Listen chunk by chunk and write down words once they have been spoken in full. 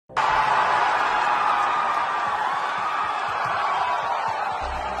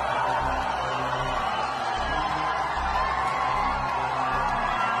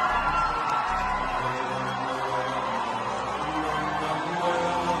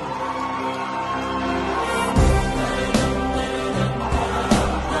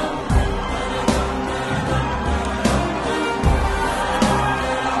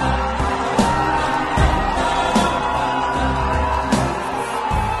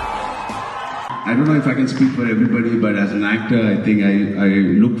I don't know if I can speak for everybody, but as an actor, I think I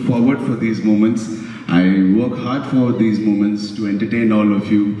look forward for these moments. I work hard for these moments to entertain all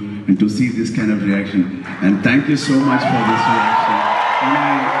of you and to see this kind of reaction. And thank you so much for this reaction.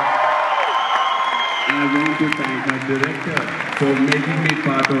 And I want to thank my director for making me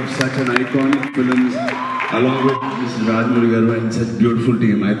part of such an iconic film, along with Mr. Rajamouli and such a beautiful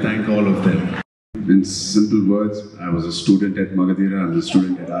team. I thank all of them. In simple words, I was a student at Magadira, I'm a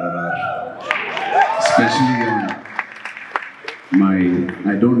student at RRR. Especially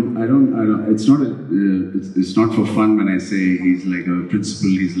it's not for fun when I say he's like a principal,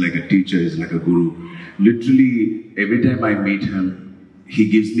 he's like a teacher, he's like a guru. Literally, every time I meet him, he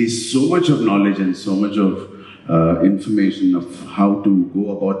gives me so much of knowledge and so much of information of how to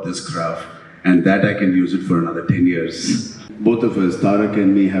go about this craft, and that I can use it for another 10 years. Both of us, Tarak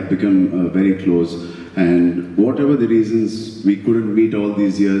and me, have become very close, and whatever the reasons we couldn't meet all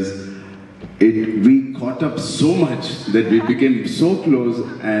these years, we caught up so much that we became so close,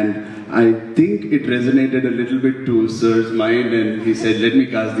 and I think it resonated a little bit to Sir's mind, and he said, let me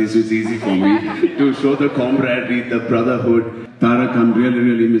cast this, it's easy for me, to show the camaraderie, the brotherhood. Tarak, I'm really,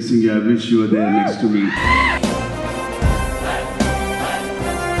 really missing you. I wish you were there next to me.